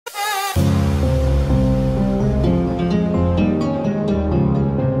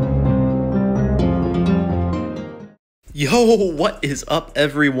Yo, what is up,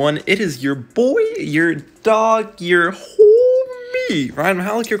 everyone? It is your boy, your dog, your homie, Ryan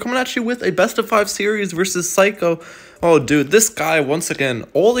Mehalic here, coming at you with a best of 5 series versus Psycho. Oh, dude, this guy, once again,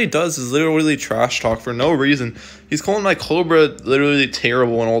 all he does is literally trash talk for no reason. He's calling my COBRA literally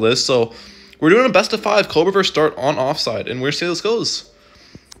terrible and all this, so we're doing a best of 5 COBRA versus start on offside, and we're seeing how this goes.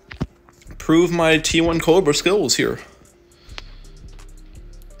 Prove my T1 COBRA skills here.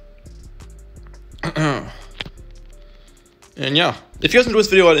 And yeah, if you guys enjoyed this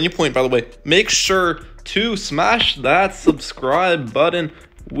video at any point, by the way, make sure to smash that subscribe button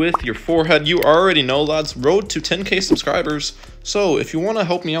with your forehead. You already know, lads, road to 10K subscribers. So if you want to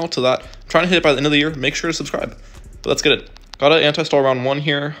help me out to that, I'm trying to hit it by the end of the year, make sure to subscribe. But let's get it. Got an anti-stall round 1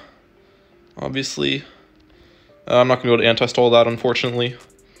 here, obviously. I'm not going to be able to anti-stall that, unfortunately.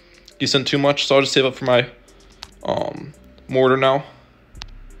 He sent too much, so I'll just save up for my mortar now.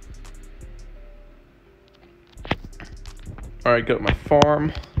 Alright, got my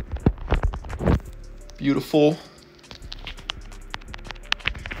farm. Beautiful.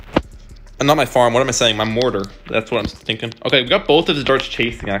 And not my farm, what am I saying? My mortar. That's what I'm thinking. Okay, we got both of his darts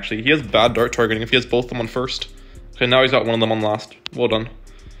chasing, actually. He has bad dart targeting if he has both of them on first. Okay, now he's got one of them on last. Well done.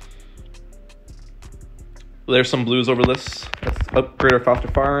 There's some blues over this. Let's upgrade our faster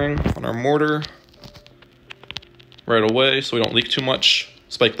firing on our mortar right away so we don't leak too much.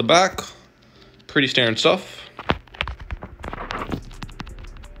 Spike the back. Pretty standard stuff.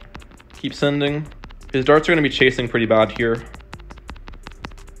 Keep sending. His darts are going to be chasing pretty bad here.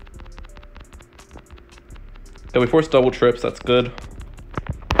 Yeah, we forced double trips. That's good.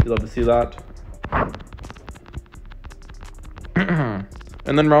 You love to see that.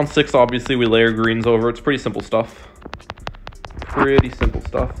 And then round 6, obviously, we layer greens over. It's pretty simple stuff. Pretty simple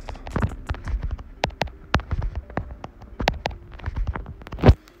stuff.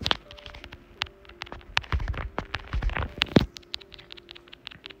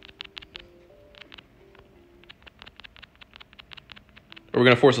 We're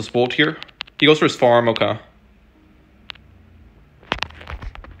going to force a bolt here. He goes for his farm, okay.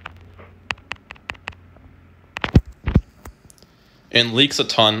 And leaks a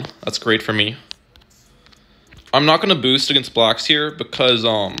ton. That's great for me. I'm not going to boost against blacks here because,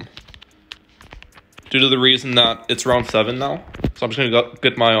 due to the reason that it's round 7 now. So I'm just going to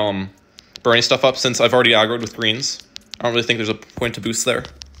get my, burning stuff up since I've already aggroed with greens. I don't really think there's a point to boost there.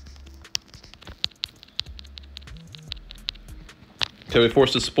 Okay, we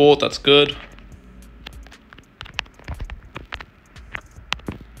forced his bolt, that's good.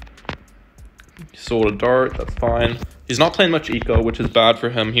 He sold a dart, that's fine. He's not playing much eco, which is bad for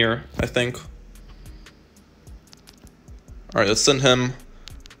him here, I think. Alright, let's send him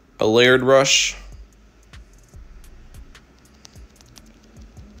a layered rush.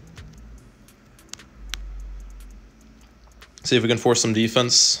 See if we can force some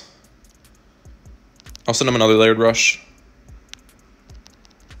defense. I'll send him another layered rush.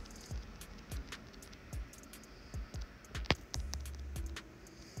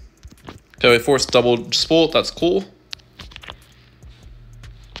 Okay, we forced double bolt, that's cool.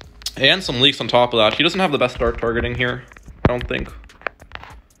 And some leaks on top of that. He doesn't have the best dart targeting here, I don't think.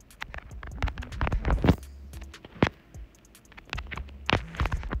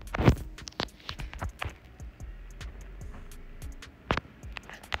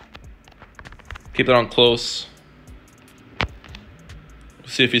 Keep that on close.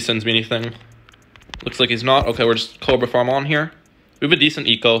 See if he sends me anything. Looks like he's not. Okay, we're just COBRA farm on here. We have a decent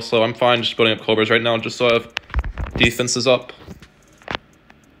eco, so I'm fine just building up COBRAs right now, just so I have defenses up.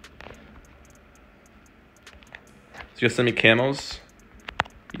 Is he gonna send me camos?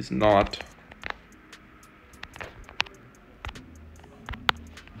 He's not.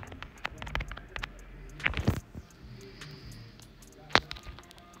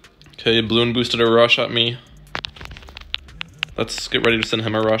 Okay, balloon boosted a rush at me. Let's get ready to send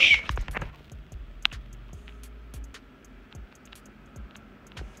him a rush.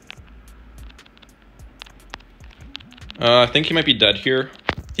 I think he might be dead here.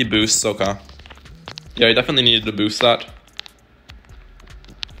 He boosts, okay. Yeah, he definitely needed to boost that.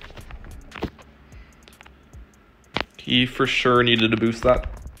 He for sure needed to boost that.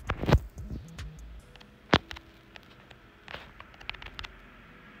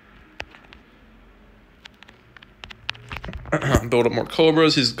 Build up more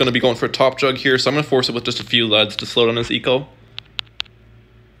COBRAs. He's going to be going for a top jug here, so I'm going to force it with just a few leads to slow down his eco.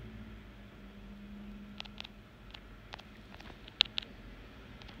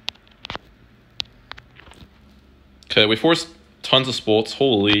 Okay, we forced tons of spolts.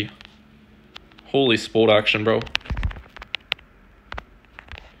 Holy spolt action, bro.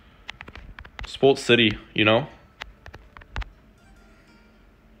 Spolt City, you know?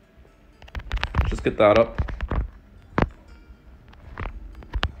 Let's get that up.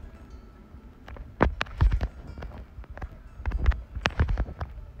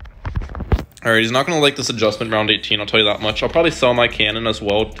 Alright, he's not going to like this adjustment round 18, I'll tell you that much. I'll probably sell my cannon as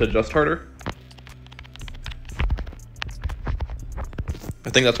well to adjust harder.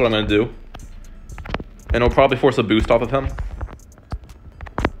 I think that's what I'm going to do. And it'll probably force a boost off of him.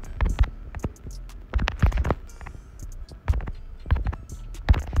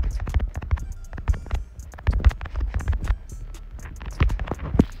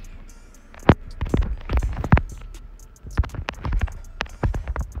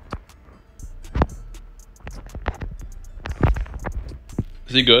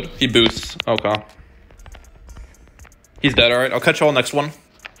 Is he good? He boosts. Okay. He's dead. Alright, I'll catch y'all next one.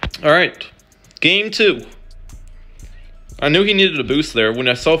 Alright. Game 2. I knew he needed a boost there. When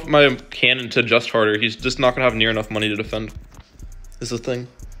I saw my cannon to adjust harder, he's just not going to have near enough money to defend. Is the thing.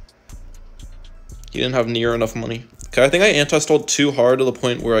 He didn't have near enough money. Okay, I think I anti-stalled too hard to the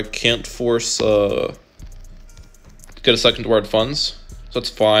point where I can't force, get a second ward funds. So that's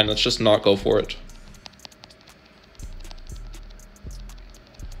fine. Let's just not go for it.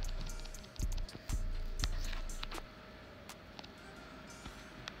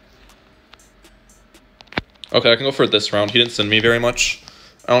 Okay, I can go for it this round. He didn't send me very much.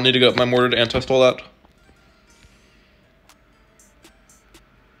 I don't need to get my mortar to anti-stall that.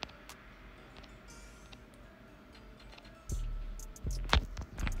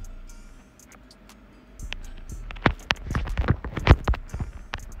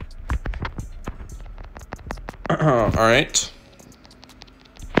 Alright.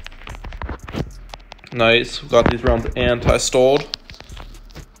 Nice. We got these rounds anti-stalled.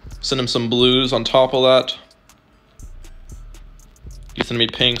 Send him some blues on top of that. He's sending me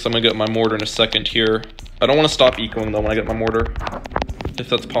pinks. I'm going to get my mortar in a second here. I don't want to stop ecoing though when I get my mortar, if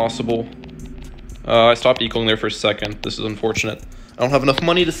that's possible. I stopped ecoing there for a second. This is unfortunate. I don't have enough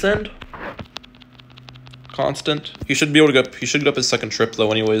money to send. Constant. He should be able to get up his second trip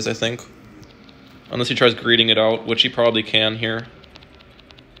though anyways, I think. Unless he tries greeting it out, which he probably can here.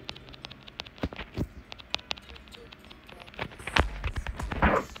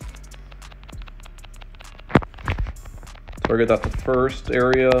 Target that the first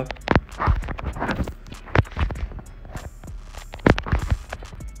area.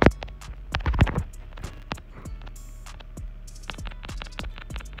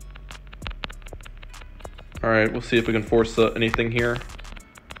 Alright, we'll see if we can force anything here.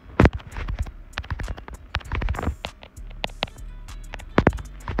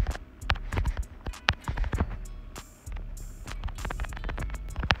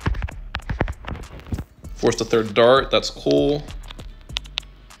 Forced a third dart, that's cool.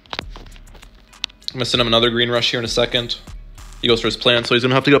 I'm gonna send him another green rush here in a second. He goes for his plan, so he's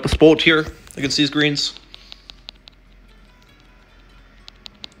gonna have to get up a spolt here against these greens.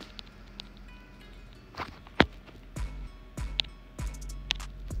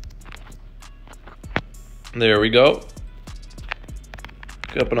 There we go.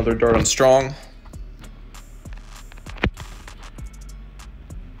 Get up another dart on strong.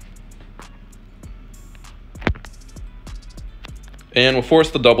 And we'll force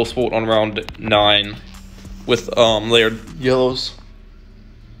the double spolt on round 9 with layered yellows.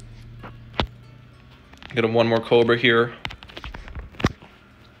 Get him one more Cobra here.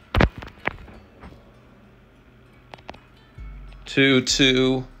 Two,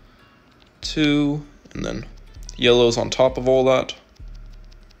 two, two, and then yellows on top of all that.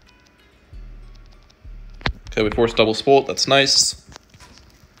 Okay, we forced double spolt, that's nice.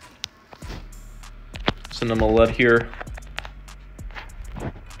 Send him a lead here.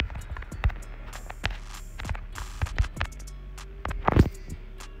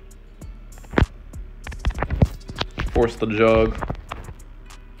 Force the jug.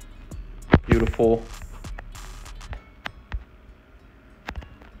 Beautiful.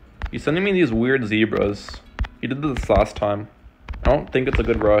 He's sending me these weird zebras. He did this last time. I don't think it's a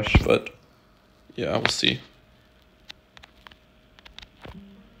good rush, but yeah, we'll see.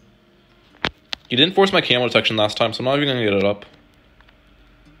 He didn't force my camo detection last time, so I'm not even gonna get it up.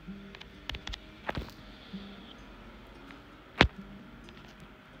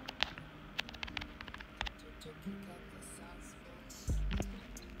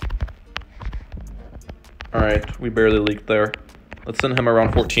 Alright, we barely leaked there. Let's send him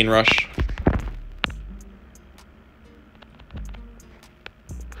around 14 rush.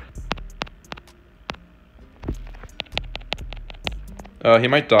 He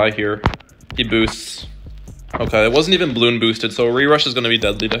might die here. He boosts. Okay, it wasn't even balloon boosted, so re-rush is going to be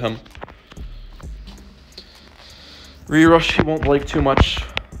deadly to him. Re-rush he won't like too much.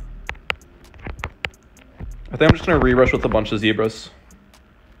 think I'm just going to re-rush with a bunch of zebras.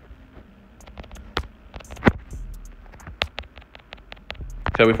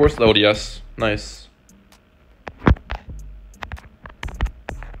 Okay, we forced the ODS. Nice.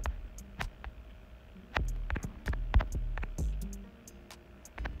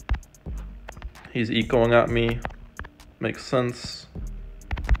 He's ecoing at me. Makes sense.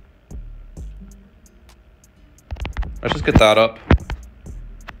 Let's just get that up.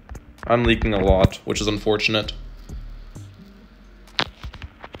 I'm leaking a lot, which is unfortunate.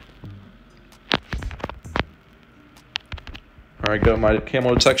 Alright, got my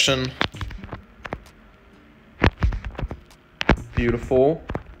camo detection. Beautiful.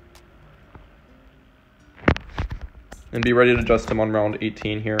 And be ready to adjust him on round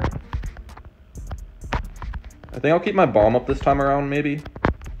 18 here. I think I'll keep my bomb up this time around, maybe.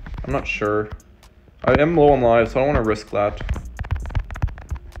 I'm not sure. I am low on lives, so I don't want to risk that.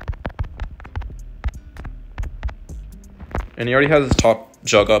 And he already has his top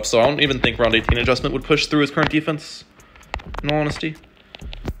jug up, so I don't even think round 18 adjustment would push through his current defense. In all honesty,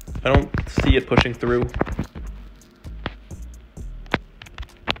 I don't see it pushing through.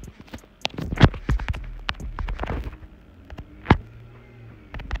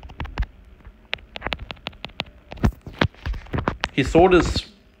 He sold his...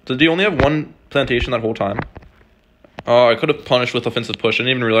 Did he only have one plantation that whole time? I could have punished with offensive push. I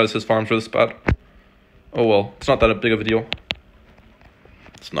didn't even realize his farms were this bad. Oh well, it's not that big of a deal.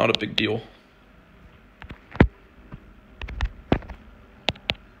 It's not a big deal.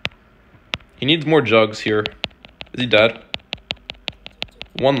 He needs more jugs here. Is he dead?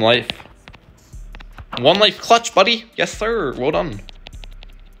 1 life. 1 life clutch, buddy! Yes, sir! Well done.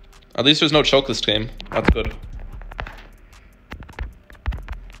 At least there's no choke this game. That's good.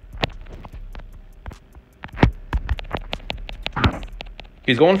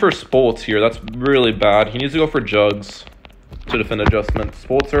 He's going for spolts here. That's really bad. He needs to go for jugs to defend adjustment.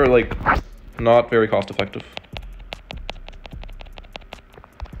 Spolts are, like, not very cost effective.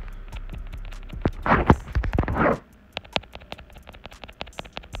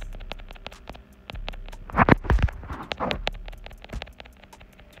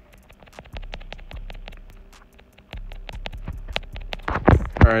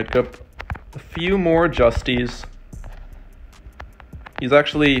 Alright, got a few more adjusties. He's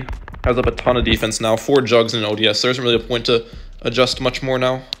actually has up a ton of defense now. 4 jugs and an ODS. So there isn't really a point to adjust much more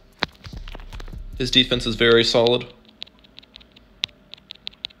now. His defense is very solid.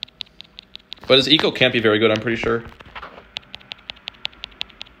 But his eco can't be very good, I'm pretty sure.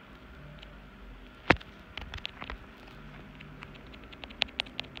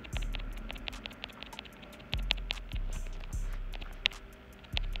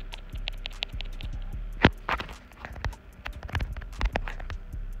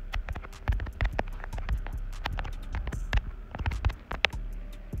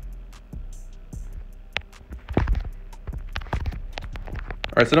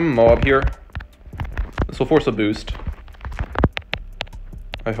 Alright, send him a mob here. This will force a boost.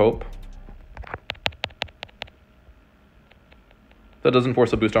 I hope. That doesn't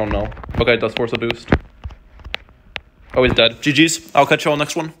force a boost, I don't know. Okay, it does force a boost. Oh, he's dead. GG's. I'll catch you all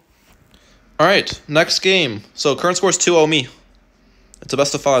next one. Alright, next game. So, current score is 2-0 me. It's a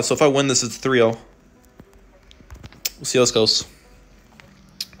best of 5, so if I win this, it's 3-0. We'll see how this goes.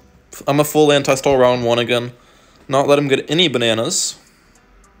 I'm a full anti-stall round 1 again. Not let him get any bananas.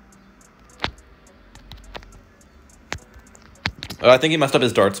 I think he messed up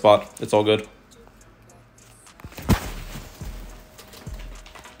his dart spot. It's all good.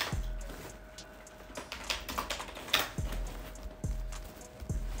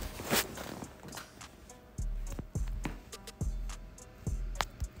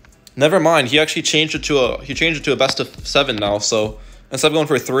 Never mind. He actually changed it to a best of 7 now. So instead of going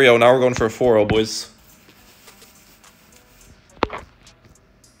for a 3-0, now we're going for a 4-0, boys.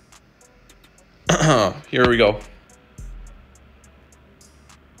 Here we go.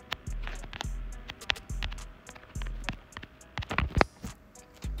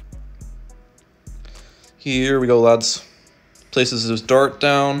 Here we go, lads. Places his dart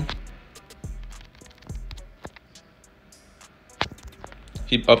down.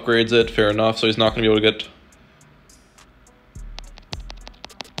 He upgrades it, fair enough, so he's not going to be able to get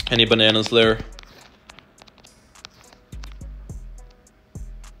any bananas there.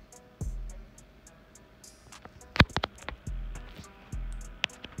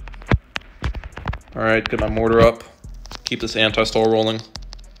 Alright, get my mortar up. Keep this anti-stall rolling.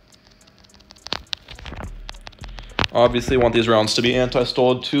 Obviously, want these rounds to be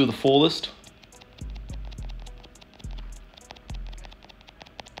anti-stalled to the fullest.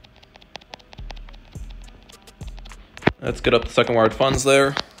 Let's get up the second wired funds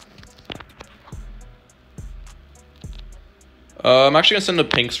there. I'm actually going to send the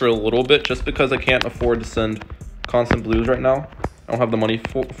pinks for a little bit just because I can't afford to send constant blues right now. I don't have the money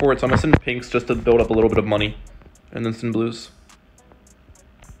for it, so I'm going to send pinks just to build up a little bit of money and then send blues.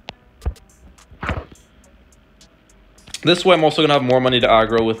 This way I'm also going to have more money to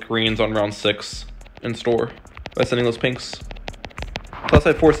aggro with greens on round 6 in store by sending those pinks. Plus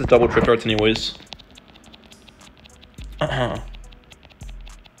I force his double trip darts anyways.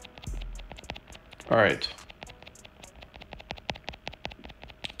 Alright.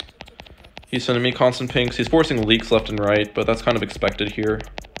 He's sending me constant pinks. He's forcing leaks left and right, but that's kind of expected here.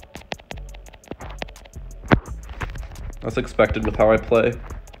 That's expected with how I play.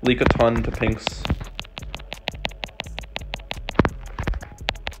 Leak a ton to pinks.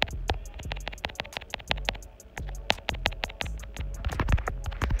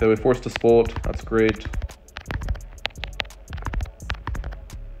 Okay, we forced a spolt. That's great.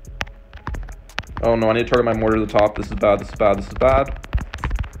 Oh no, I need to target my mortar to the top. This is bad, this is bad, this is bad.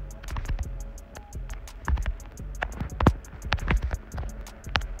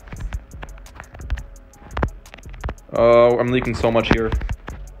 Oh, I'm leaking so much here.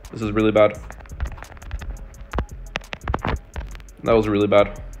 This is really bad. That was really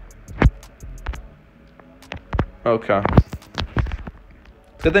bad. Okay.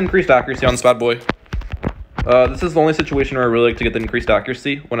 Let's get the increased accuracy on this bad boy. This is the only situation where I really like to get the increased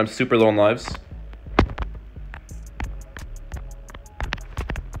accuracy, when I'm super low on lives.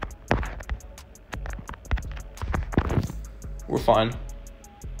 We're fine.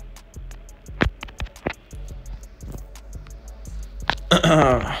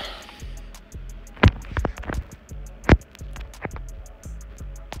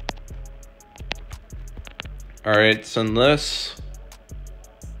 Alright, send this.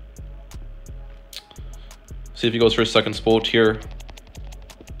 See if he goes for a second spolt here.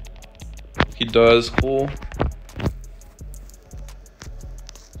 He does, cool.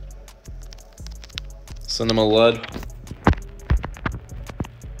 Send him a lead.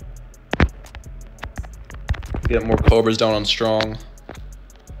 Get more cobras down on strong.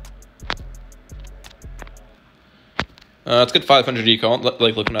 Let's get 500 eco.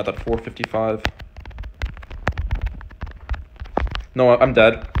 Like looking at that 455. No, I'm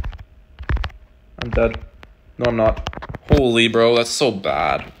dead. I'm dead. No, I'm not. Holy bro, that's so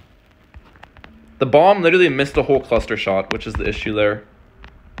bad. The bomb literally missed a whole cluster shot, which is the issue there.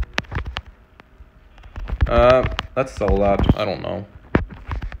 Let's sell that. I don't know.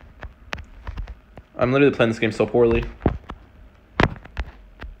 I'm literally playing this game so poorly.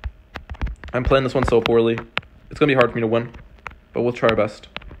 I'm playing this one so poorly. It's gonna be hard for me to win, but we'll try our best.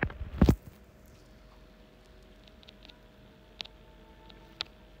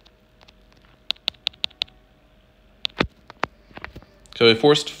 Okay, we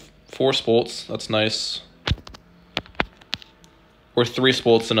forced 4 spolts. That's nice. Or 3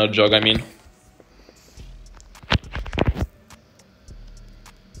 spolts in a jug, I mean.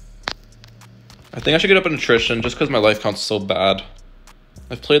 I think I should get up in attrition just because my life count's so bad.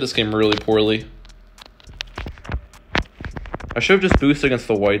 I've played this game really poorly. I should have just boosted against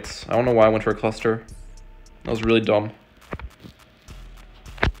the whites. I don't know why I went for a cluster. That was really dumb.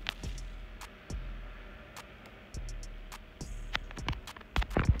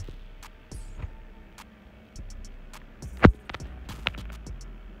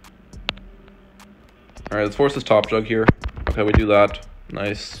 Alright, let's force this top jug here. Okay, we do that.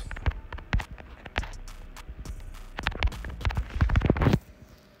 Nice.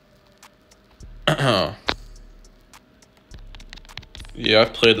 Yeah,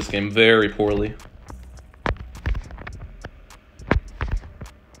 I've played this game very poorly.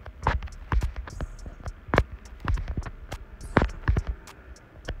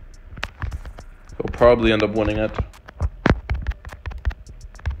 We'll probably end up winning it.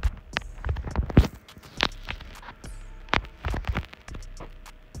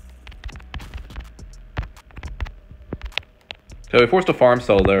 Okay, we forced a farm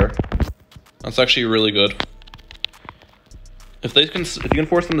cell there. That's actually really good. If you can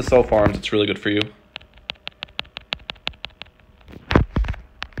force them to sell farms, it's really good for you.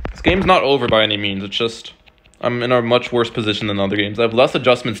 This game's not over by any means. It's just I'm in a much worse position than other games. I have less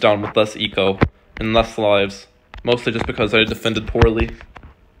adjustments down with less eco and less lives, mostly just because I defended poorly.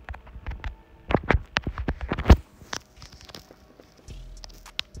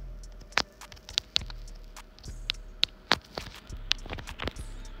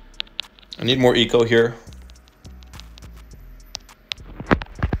 I need more eco here.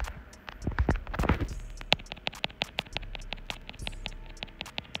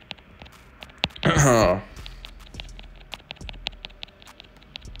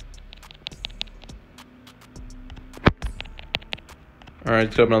 Alright,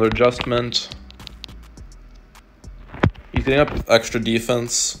 let's have another adjustment. He's getting up extra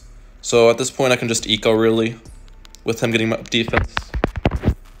defense. So at this point I can just eco really with him getting up defense.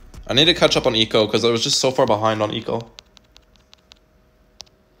 I need to catch up on eco because I was just so far behind on eco.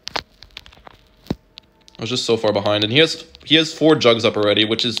 I was just so far behind, and he has 4 jugs up already,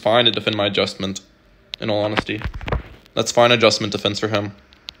 which is fine to defend my adjustment, in all honesty. That's fine adjustment defense for him.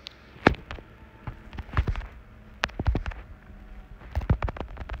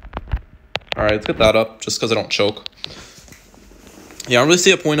 Alright, let's get that up, just because I don't choke. Yeah, I don't really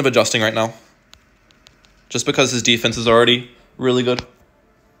see a point of adjusting right now. Just because his defense is already really good.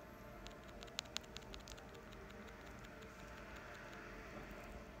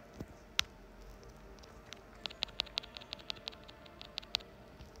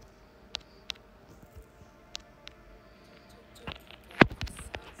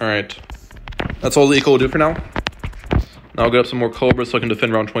 Alright. That's all the eco will do for now. Now I'll get up some more Cobras so I can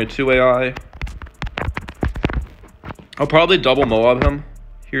defend round 22 AI. I'll probably double Moab him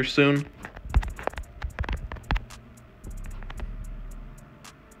here soon.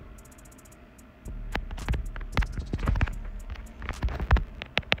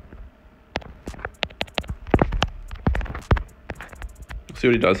 Let's see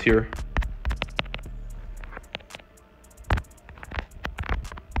what he does here.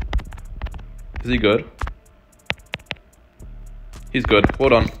 Is he good? He's good.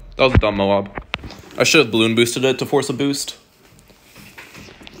 Hold on. That was a dumb Moab. I should have balloon boosted it to force a boost.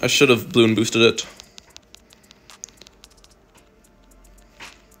 I should have balloon boosted it.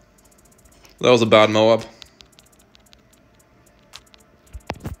 That was a bad Moab.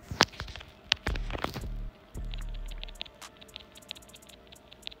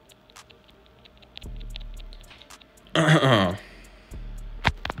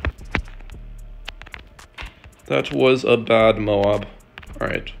 That was a bad Moab.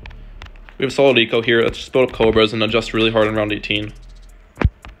 Alright. We have solid eco here. Let's just build up Cobras and adjust really hard in round 18.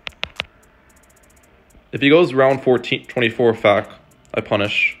 If he goes round 24 FAC, I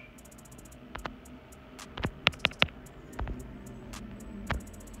punish.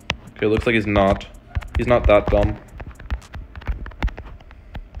 Okay, looks like he's not. He's not that dumb.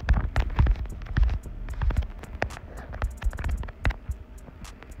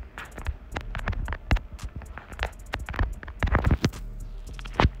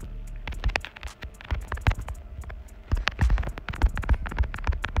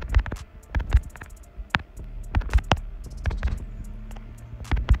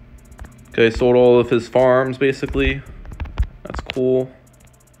 Okay, sold all of his farms, basically. That's cool.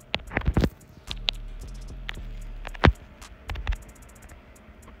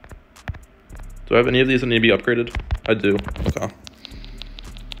 Do I have any of these that need to be upgraded? I do. Okay.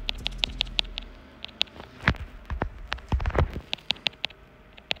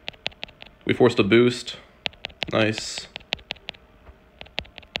 We forced a boost. Nice.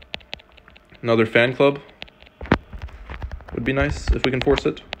 Another fan club. Would be nice if we can force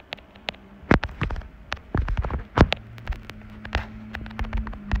it.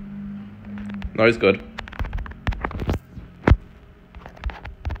 No, he's good.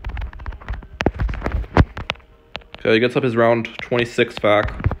 Okay, he gets up his round 26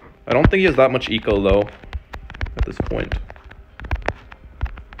 FAC. I don't think he has that much eco, though, at this point.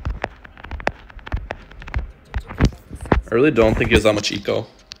 I really don't think he has that much eco.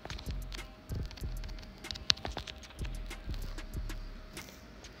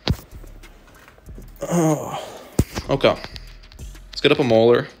 Oh. Okay. Let's get up a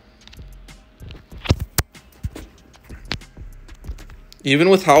Molar. Even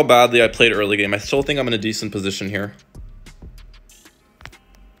with how badly I played early game, I still think I'm in a decent position here.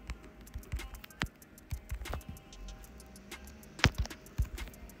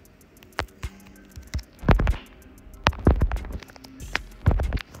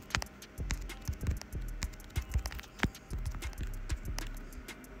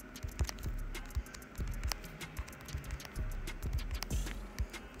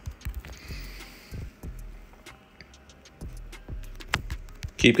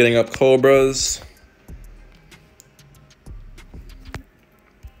 Keep getting up Cobras.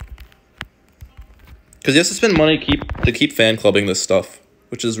 Because he has to spend money to keep fan clubbing this stuff,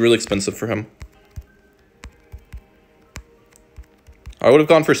 which is really expensive for him. I would have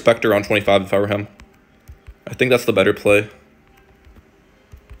gone for Spectre on 25 if I were him. I think that's the better play.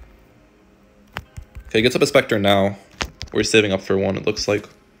 Okay, he gets up a Spectre now. Or he's saving up for one, it looks like.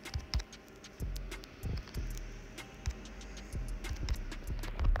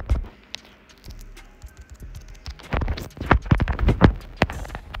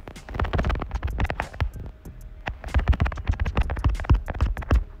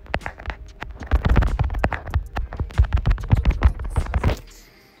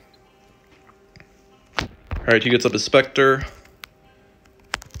 Alright, he gets up his Spectre.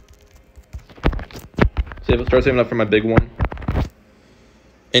 Start saving up for my big one.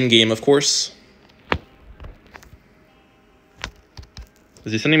 In game, of course.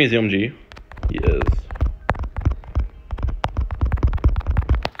 Is he sending me ZMG? He is.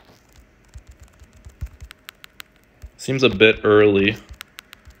 Seems a bit early.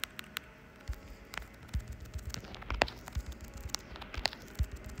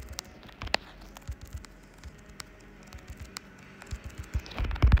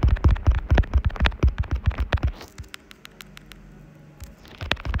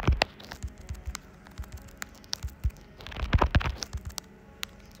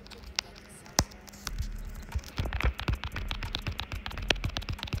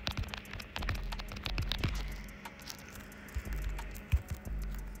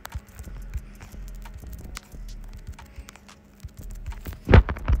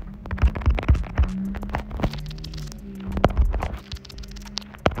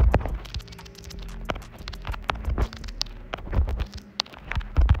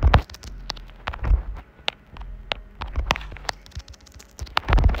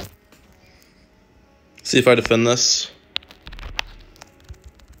 See if I defend this.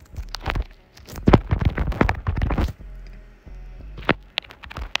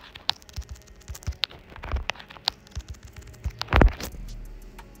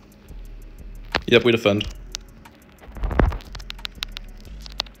 Yep, we defend.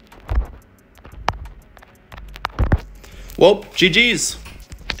 Well, GG's.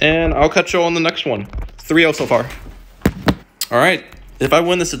 And I'll catch you on the next one. 3-0 so far. Alright, if I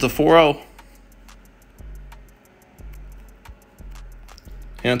win this, it's a 4-0.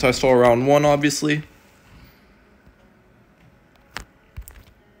 Anti-stall round 1, obviously.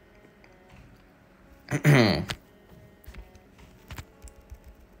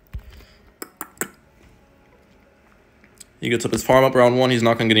 He gets up his farm up round 1. He's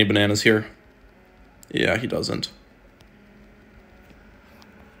not going to get any bananas here. Yeah, he doesn't.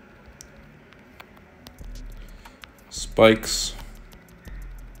 Spikes.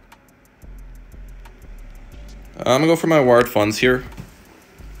 I'm going to go for my wired funds here.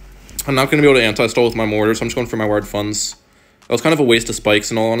 I'm not going to be able to anti-stall with my mortar, so I'm just going for my wired funds. That was kind of a waste of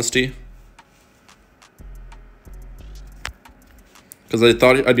spikes, in all honesty. Because I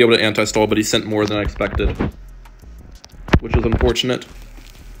thought I'd be able to anti-stall, but he sent more than I expected. Which was unfortunate.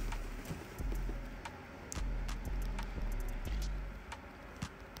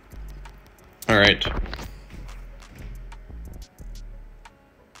 Alright.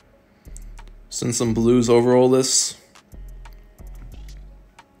 Send some blues over all this.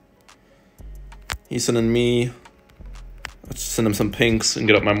 He's sending me. Let's send him some pinks and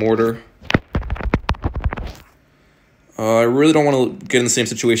get up my mortar. I really don't want to get in the same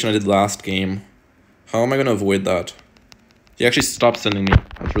situation I did last game. How am I going to avoid that? He actually stopped sending me.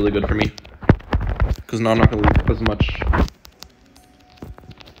 That's really good for me. Because now I'm not going to lose as much.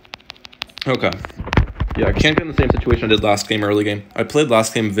 Okay. Yeah, I can't get in the same situation I did last game, early game. I played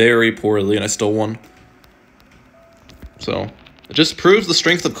last game very poorly and I still won. So, it just proves the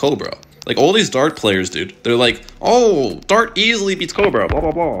strength of Cobra. Like, all these Dart players, dude, they're like, oh, Dart easily beats Cobra, blah,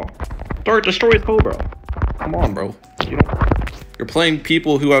 blah, blah. Dart destroys Cobra. Come on, bro. You're playing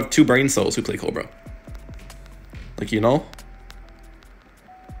people who have 2 brain cells who play Cobra. Like, you know?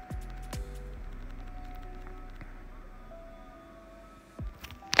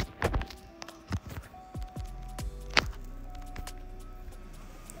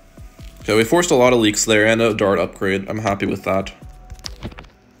 Okay, we forced a lot of leaks there and a Dart upgrade. I'm happy with that.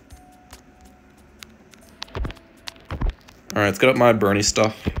 Alright, let's get up my Bernie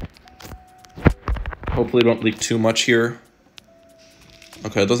stuff. Hopefully don't leak too much here.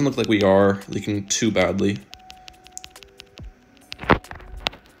 Okay, it doesn't look like we are leaking too badly.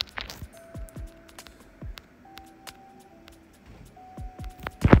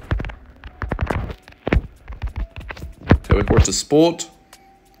 Okay, we forced a sport.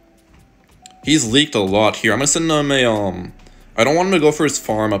 He's leaked a lot here. I'm gonna send him a, I don't want him to go for his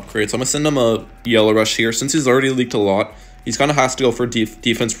farm upgrade, so I'm gonna send him a yellow rush here. Since he's already leaked a lot, he's kind of has to go for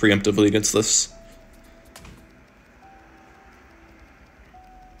defense preemptively against this.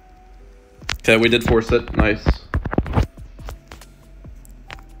 Okay, we did force it. Nice.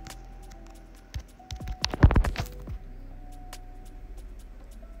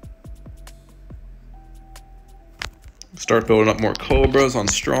 Start building up more Cobras on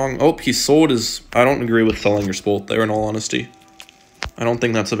strong. Oh, he sold his... I don't agree with selling your Spolt there, in all honesty. I don't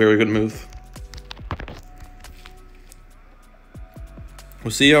think that's a very good move.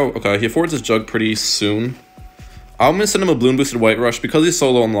 We'll see how... Okay, he affords his Jug pretty soon. I'm going to send him a Bloom Boosted White Rush. Because he's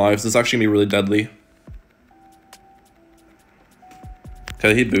so low on lives, this is actually going to be really deadly.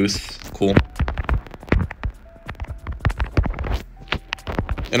 Okay, he boosts. Cool.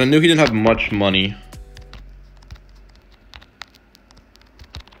 And I knew he didn't have much money.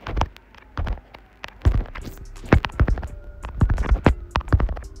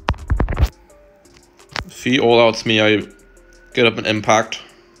 If he all-outs me, I get up an impact.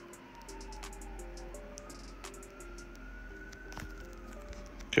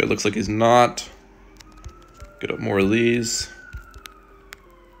 Okay, it looks like he's not. Get up more of these.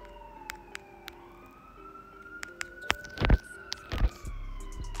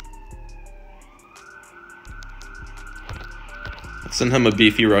 Let's send him a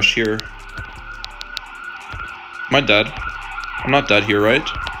beefy rush here. Am I dead? I'm not dead here, right?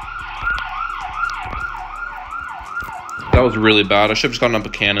 That was really bad. I should have just gotten up a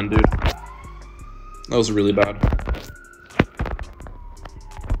cannon, dude. That was really bad.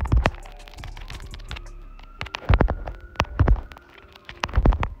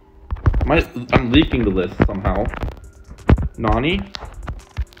 I'm leaking the list somehow. Nani?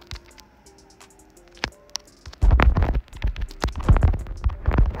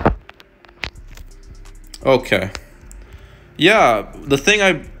 Okay. Yeah, the thing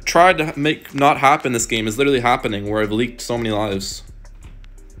I tried to make not happen this game is literally happening, where I've leaked so many lives.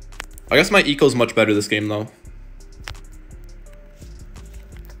 I guess my eco's much better this game, though.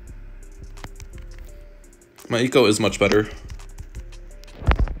 My eco is much better.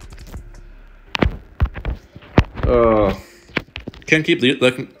 Can't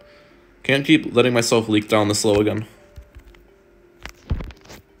keep letting myself leak down this low again.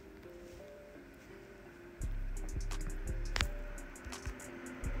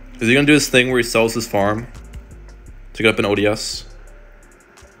 Is he gonna do this thing where he sells his farm to get up an ODS?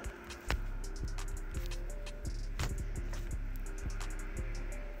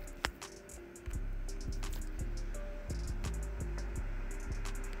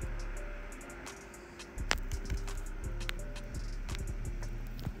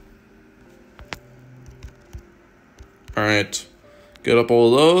 Alright, get up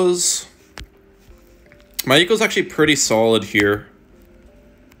all of those. My eco's actually pretty solid here.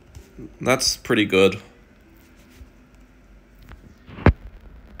 That's pretty good.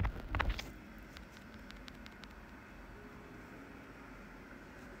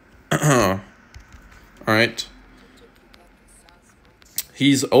 Alright.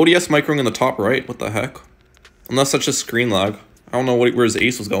 He's ODS microing in the top right. What the heck? Unless that's just screen lag. I don't know where his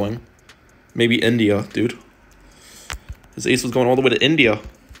ace was going. Maybe India, dude. His ace was going all the way to India.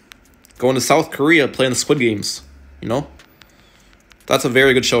 Going to South Korea, playing the Squid Games. You know? That's a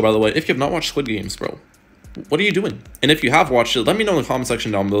very good show, by the way. If you have not watched Squid Games, bro, what are you doing? And if you have watched it, let me know in the comment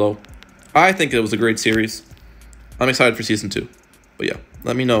section down below. I think it was a great series. I'm excited for season 2. But yeah,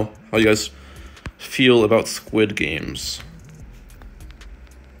 let me know how you guys feel about Squid Games.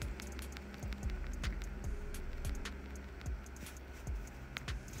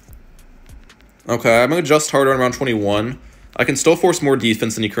 Okay, I'm going to adjust harder on round 21. I can still force more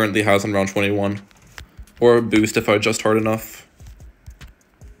defense than he currently has on round 21. Or boost if I adjust hard enough.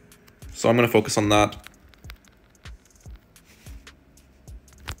 So I'm going to focus on that.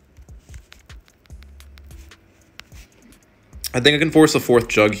 I think I can force a 4th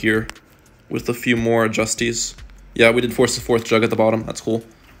jug here with a few more adjusties. Yeah, we did force a 4th jug at the bottom. That's cool.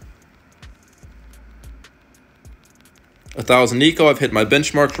 1,000 eco. I've hit my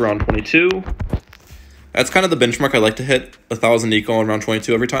benchmark for round 22. That's kind of the benchmark I like to hit. 1,000 eco on round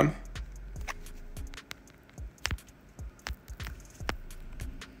 22 every time.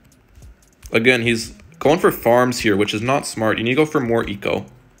 Again, he's going for farms here, which is not smart. You need to go for more eco.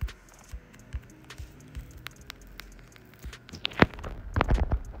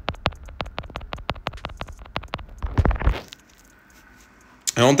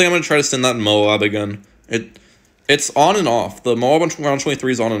 I don't think I'm going to try to send that Moab again. It's on and off. The Moab on round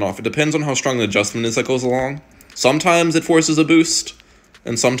 23 is on and off. It depends on how strong the adjustment is that goes along. Sometimes it forces a boost,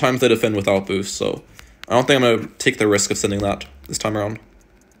 and sometimes they defend without boost. So I don't think I'm going to take the risk of sending that this time around.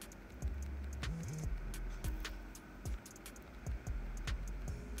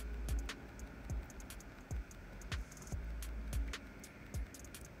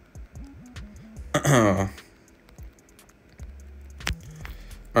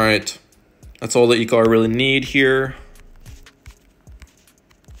 Alright. That's all the eco I really need here.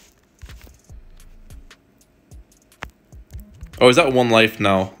 Oh, he's at 1 life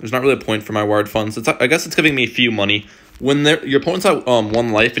now. There's not really a point for my wired funds. I guess it's giving me a few money. When your opponent's at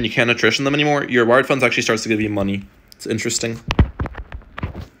 1 life and you can't attrition them anymore, your wired funds actually starts to give you money. It's interesting.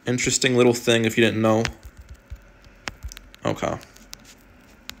 Interesting little thing if you didn't know. Okay.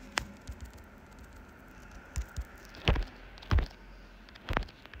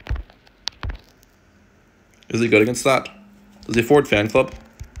 Is he good against that? Does he afford Fan Club?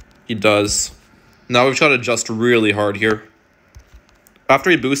 He does. Now we've got to adjust really hard here. After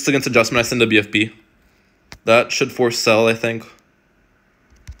he boosts against adjustment, I send a BFB. That should force sell, I think.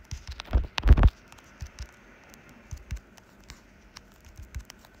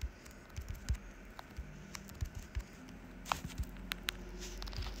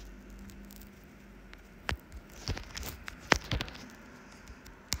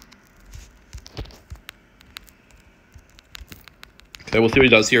 Okay, we'll see what he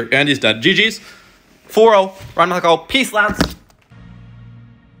does here. And he's dead. GG's. 4-0. Ryan Mehalic. Peace, lads.